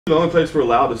The only place we're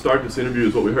allowed to start this interview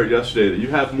is what we heard yesterday, that you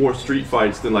have more street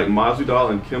fights than like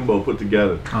Masvidal and Kimbo put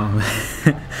together.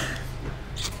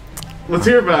 Let's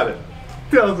hear about it.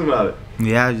 Tell us about it.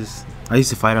 Yeah, I used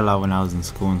to fight a lot when I was in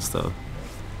school and stuff.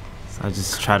 So I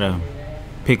just try to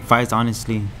pick fights,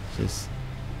 honestly. Just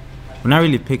when I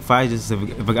really pick fights, just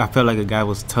if I felt like a guy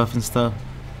was tough and stuff,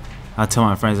 I tell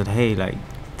my friends that, hey, like,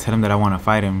 tell him that I want to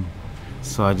fight him.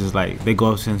 So I just like, they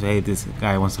go up to him and say, hey, this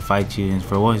guy wants to fight you. And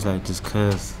for what, he's like, just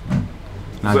cause.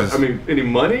 I mean, any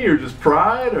money or just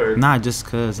pride or? Nah, just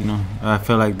cause, you know, I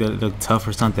feel like they look tough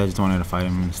or something. I just wanted to fight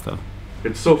him and stuff.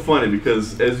 It's so funny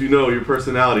because, as you know, your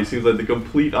personality seems like the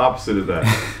complete opposite of that.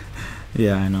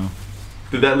 Yeah, I know.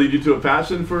 Did that lead you to a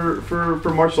passion for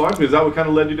martial arts? I mean, is that what kind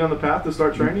of led you down the path to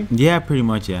start training? Yeah, pretty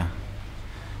much, yeah.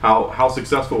 How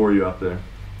successful were you out there?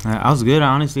 I was good,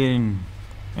 honestly.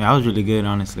 I was really good,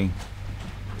 honestly.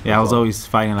 Yeah, I was always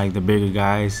fighting like the bigger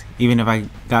guys. Even if I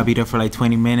got beat up for like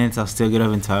 20 minutes, I'll still get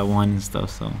up until I won and stuff.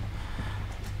 So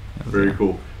very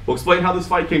cool. Well, explain how this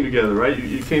fight came together, right?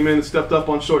 You came in and stepped up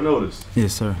on short notice.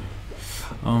 Yes, sir.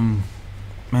 Man,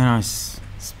 I'm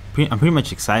pretty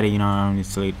much excited, you know,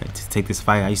 honestly, like, to take this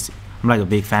fight. I'm like a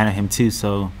big fan of him too,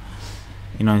 so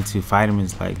you know, to fight him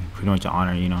is like pretty much an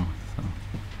honor, you know. So.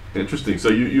 Interesting. So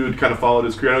you had kind of followed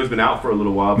his career. I know he's been out for a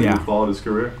little while, but yeah. You followed his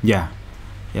career. Yeah.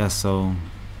 So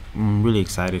I'm really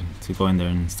excited to go in there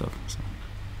and stuff. So.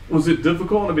 Was it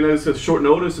difficult? I mean, as I said, short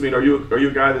notice. I mean, are you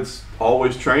a guy that's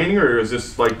always training, or is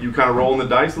this like you kind of rolling the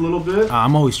dice a little bit?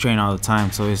 I'm always training all the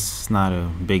time, so it's not a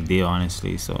big deal,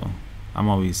 honestly. So I'm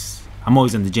always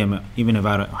in the gym, even if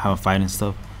I don't have a fight and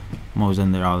stuff. I'm always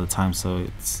in there all the time, so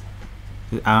it's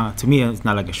to me it's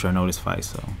not like a short notice fight.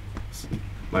 So.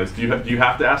 Nice. Do you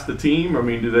have to ask the team? I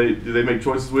mean, do they make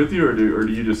choices with you, or do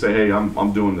you just say, hey,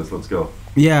 I'm doing this, let's go?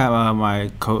 Yeah, my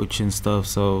coach and stuff,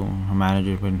 so my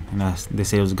manager, they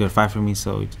said it was a good fight for me,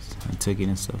 so I took it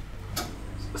and stuff.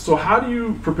 So how do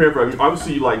you prepare for it? I mean,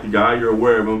 obviously you like the guy, you're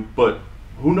aware of him, but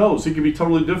who knows? He could be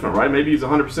totally different, right? Maybe he's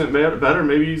 100% better,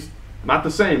 maybe he's not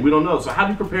the same. We don't know. So how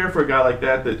do you prepare for a guy like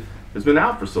that has been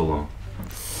out for so long?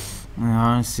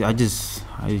 Honestly, I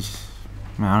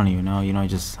don't even know. You know, I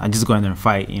just go in there and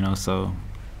fight. You know, so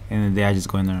in the day I just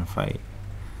go in there and fight.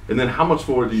 And then, how much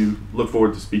do you look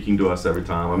forward to speaking to us every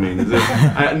time? I mean,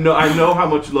 I know how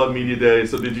much you love media day.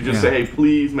 So did you just say, hey,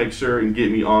 please make sure and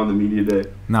get me on the media day?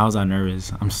 No, I was not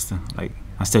nervous. I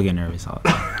still get nervous all the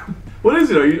time. What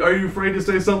is it? Are you afraid to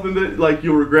say something that like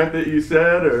you'll regret that you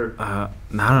said, or? No,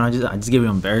 I don't know. I just get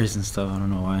embarrassed and stuff. I don't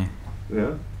know why.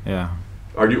 Yeah. Yeah.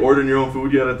 Are you ordering your own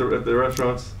food yet at the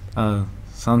restaurants?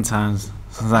 Sometimes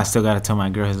I still gotta tell my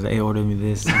girls, hey, order me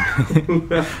this.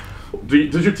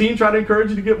 Does your team try to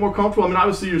encourage you to get more comfortable? I mean,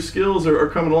 obviously your skills are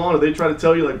coming along. Or they try to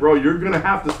tell you, like, bro, you're gonna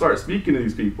have to start speaking to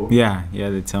these people? Yeah,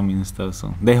 they tell me and stuff.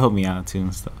 So they help me out too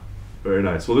and stuff. Very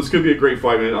nice. Well, this could be a great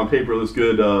fight, man. On paper, it looks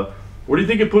good. Where do you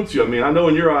think it puts you? I mean, I know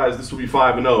in your eyes this will be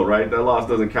 5-0, right? That loss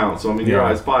doesn't count. So I mean, in your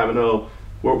eyes, 5-0.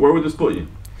 Where would this put you?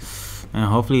 And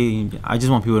hopefully, I just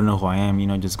want people to know who I am. You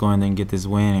know, just go in there and get this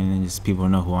win, and then just people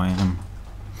know who I am.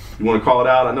 You want to call it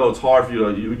out? I know it's hard for you.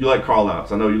 You like call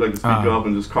outs. I know you like to speak up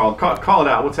and just call it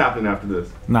out. What's happening after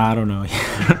this? Nah, I don't know.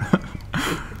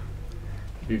 Have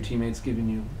your teammates given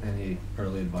you any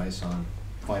early advice on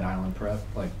Fight Island prep,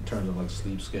 like in terms of like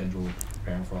sleep schedule,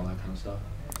 preparing for all that kind of stuff?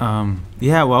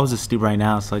 Yeah, well, I was asleep right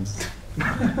now, so I just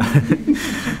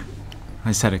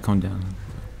had to come down.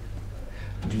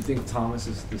 Do you think Thomas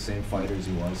is the same fighter as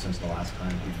he was since the last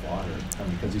time he fought? Or, I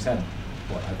mean, because he's had,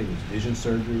 I think it was vision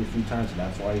surgery a few times, and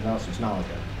that's why he's out. So it's not like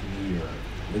a knee or a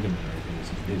ligament or anything. It's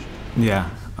his vision. Yeah.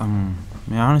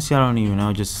 Honestly, I don't even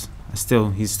know. He's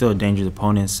still a dangerous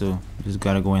opponent, so just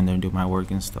gotta go in there and do my work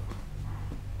and stuff.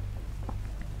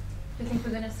 Do you think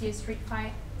we're gonna see a street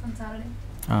fight on Saturday?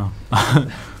 Oh,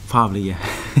 probably, yeah.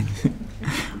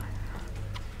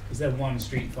 Is there one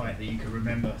street fight that you can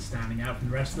remember standing out from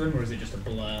the rest of them, or is it just a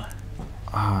blur?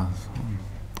 I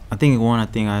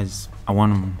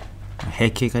won a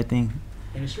head kick, I think.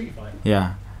 In a street fight?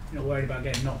 Yeah. You're not worried about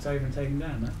getting knocked over and taken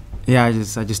down, man? Yeah, I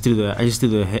just threw the I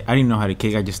didn't know how to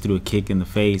kick. I just threw a kick in the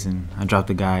face and I dropped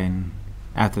the guy, and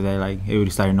after that, like,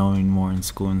 everybody started knowing more in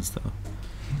school and stuff. Do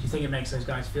you think it makes those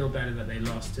guys feel better that they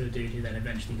lost to a dude who then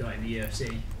eventually got in the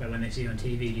UFC? But when they see you on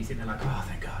TV, do you think they're like, oh,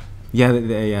 thank God? Yeah,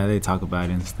 they talk about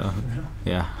it and stuff.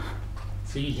 Yeah.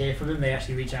 So you hear from them, they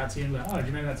actually reach out to you and like, oh, do you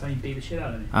remember that time you beat the shit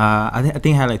out of me? I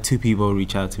think I had like 2 people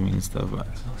reach out to me and stuff. But,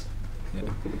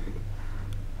 yeah.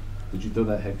 Did you throw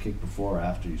that head kick before or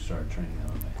after you started training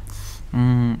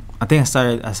MMA? I think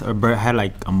I had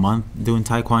like a month doing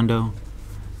Taekwondo,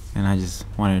 and I just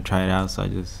wanted to try it out, so I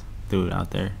just threw it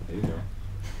out there. There you go.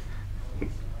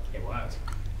 It worked.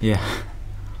 Yeah.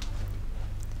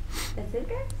 That's it,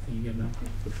 guys? You good now?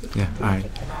 Yeah. All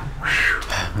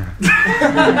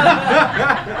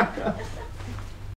right.